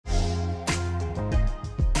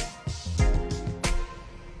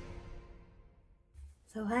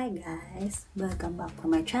So hi guys! Welcome back to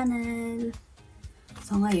my channel!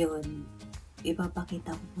 So ngayon,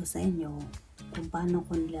 ipapakita ko po sa inyo kung paano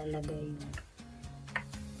ko nilalagay yung...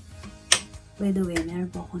 By the way,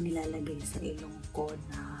 meron po ako nilalagay sa ilong ko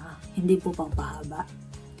na hindi po pang pahaba.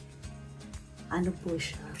 Ano po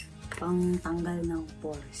siya? Pang tanggal ng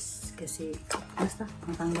pores. Kasi, basta,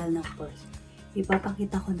 pang tanggal ng pores.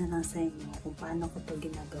 Ipapakita ko na lang sa inyo kung paano ko to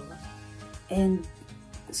ginagawa. And,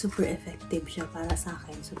 super effective siya para sa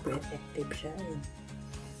akin. Super effective siya. And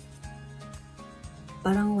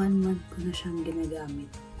parang 1 month ko na siyang ginagamit.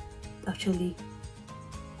 Actually,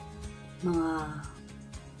 mga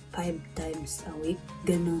 5 times a week.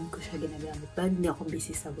 Ganun ko siya ginagamit. Pag hindi ako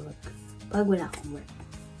busy sa work. Pag wala akong work.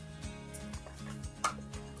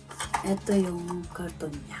 Ito yung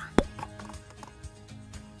karton niya.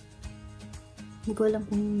 Hindi ko alam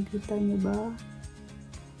kung kita niyo ba.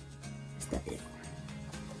 Basta yan.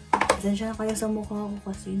 Pasensya na kayo sa mukha ko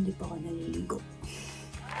kasi hindi pa ako naliligo.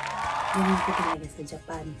 Ganun po talaga sa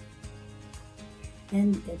Japan.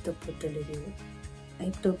 And ito po talaga.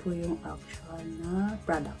 Ito po yung actual na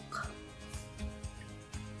product.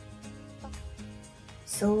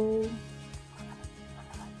 So,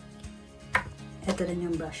 ito rin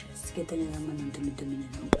yung brushes. Kita niyo naman ang dumi-dumi na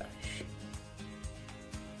ng brush.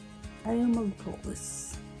 Ayaw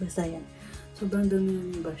mag-focus. Basta yan. Sobrang dumi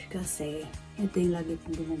yung brush kasi ito yung lagi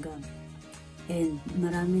kong ginagamit. And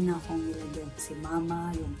marami na akong nilagyan. Si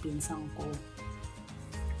mama, yung pinsang ko.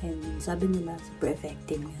 And sabi nila, super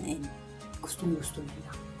effective yan. And gustong-gusto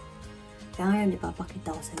nila. Kaya ngayon,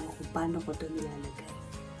 ipapakita ko sa inyo kung paano ko ito nilalagay.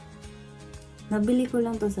 Nabili ko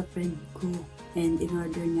lang to sa friend ko. And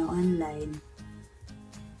in-order niya online.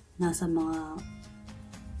 Nasa mga...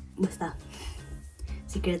 Basta.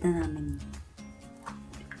 Secret na namin.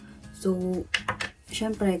 So,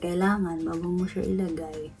 syempre, kailangan, bago mo siya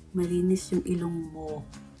ilagay, malinis yung ilong mo.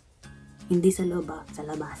 Hindi sa loob, sa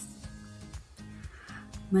labas.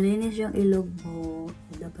 Malinis yung ilong mo.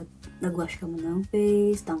 Dapat nag-wash ka mo ng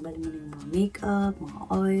face, tanggalin mo na yung mga makeup, mga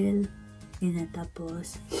oil. Yan,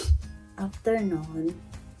 tapos, after nun,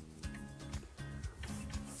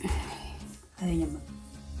 ayun naman.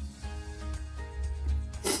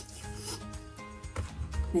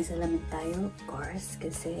 May salamin tayo, of course,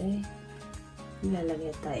 kasi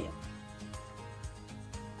ilalagay tayo.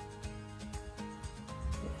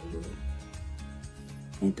 Ayun.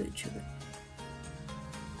 Ito, tsura.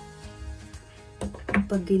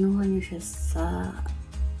 Pag ginuha nyo siya sa...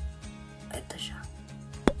 Ito siya.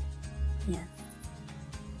 Yan.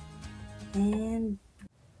 And...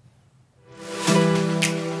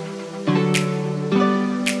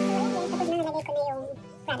 Tapos nalagay ko na yung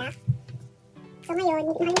product. So ngayon,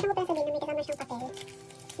 nakalimutan ko pala sabihin na may kasama siyang papel.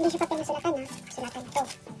 Hindi siya papel na sulatan na, sulatan ito.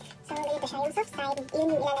 So ganito siya, yung soft side,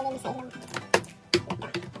 yun yung ilalagay mo sa ilong. Ito.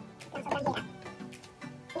 Lang sobrang hirap.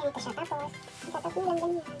 Ganito siya, tapos, itatap mo lang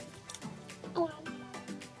ganyan. Ayan.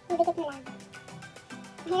 Idikit mo lang.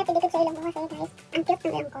 Mahirap idikit sa ilong ko kasi guys, ang cute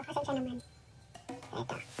ng ilong ko, kasensya naman.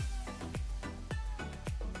 Ito.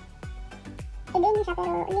 I-drain mo siya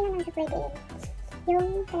pero hindi naman super drain. Yung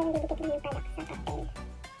talagang didikit mo yung product sa cocktail.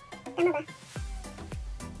 Tama ba?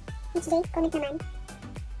 Which day? Comment naman.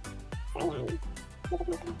 So, ayan. Dikit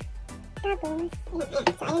na ito. Tapos, ayan.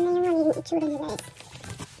 So, ayan na yung magiging itsura nila eh.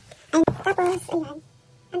 And, tapos, ayan.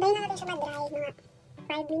 Antayin na natin siya mag-dry. Mga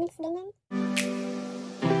 5 minutes ganyan.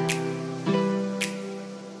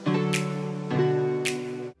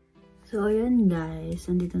 So, ayan guys.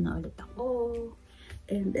 Nandito na ulit ako.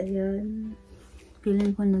 And, ayan.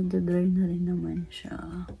 Feeling ko nagda-dry na rin naman siya.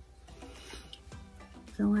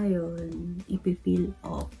 So, ngayon, ipi-peel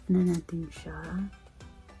off na natin siya.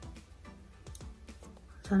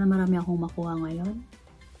 Sana marami akong makuha ngayon.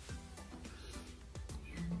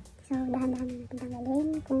 Ayan. So, dahan-dahan na natin tanggalin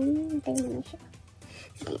kung natuloy naman siya.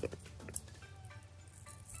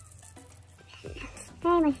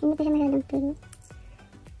 Ay, mas hindi pa siya masyadong peel.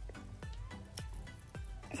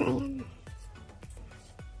 So, ayan.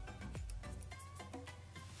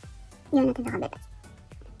 Yun natin sa kabila.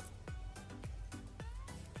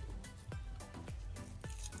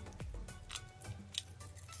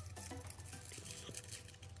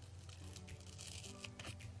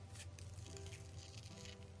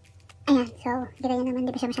 Ayan, so, kita nyo naman,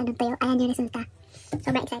 di pa siya masyadong tuyo. Ayan yung resulta.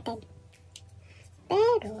 Sobrang excited.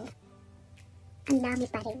 Pero, ang dami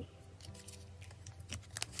pa rin.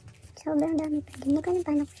 Sobrang dami pa rin. Hindi ko alam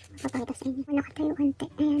paano ko siya mapapakita sa inyo. Nakatayo konti.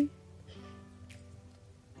 Ayan.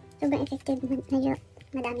 Sobrang effective. Medyo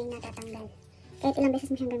madaming natatanggal. Kahit ilang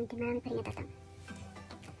beses mo siyang gamitin, marami pa rin natatanggal.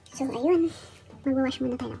 So, ayun. Mag-wash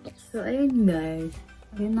muna tayo ng face. So, ayun guys.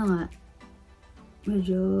 Ayun na nga.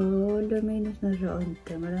 medyo luminous na siya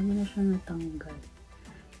onte. Marami na siya natanggal.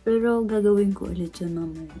 Pero gagawin ko ulit yun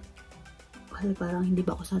mamaya. Kasi parang hindi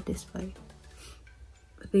ba ako satisfied.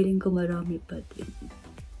 Feeling ko marami pa din.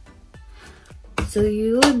 So,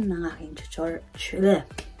 yun ang aking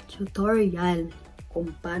tutorial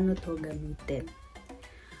kung paano to gamitin.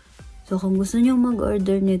 So, kung gusto nyo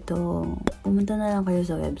mag-order nito, pumunta na lang kayo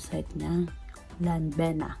sa website na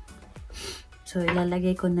Lanbena. So,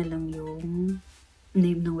 ilalagay ko na lang yung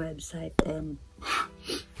name ng website and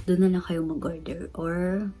doon na lang kayo mag-order.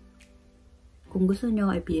 Or, kung gusto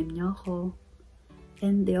nyo, i-PM nyo ako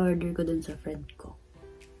and i-order ko dun sa friend ko.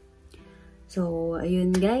 So,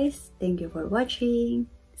 ayun guys. Thank you for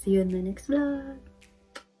watching. See you in the next vlog.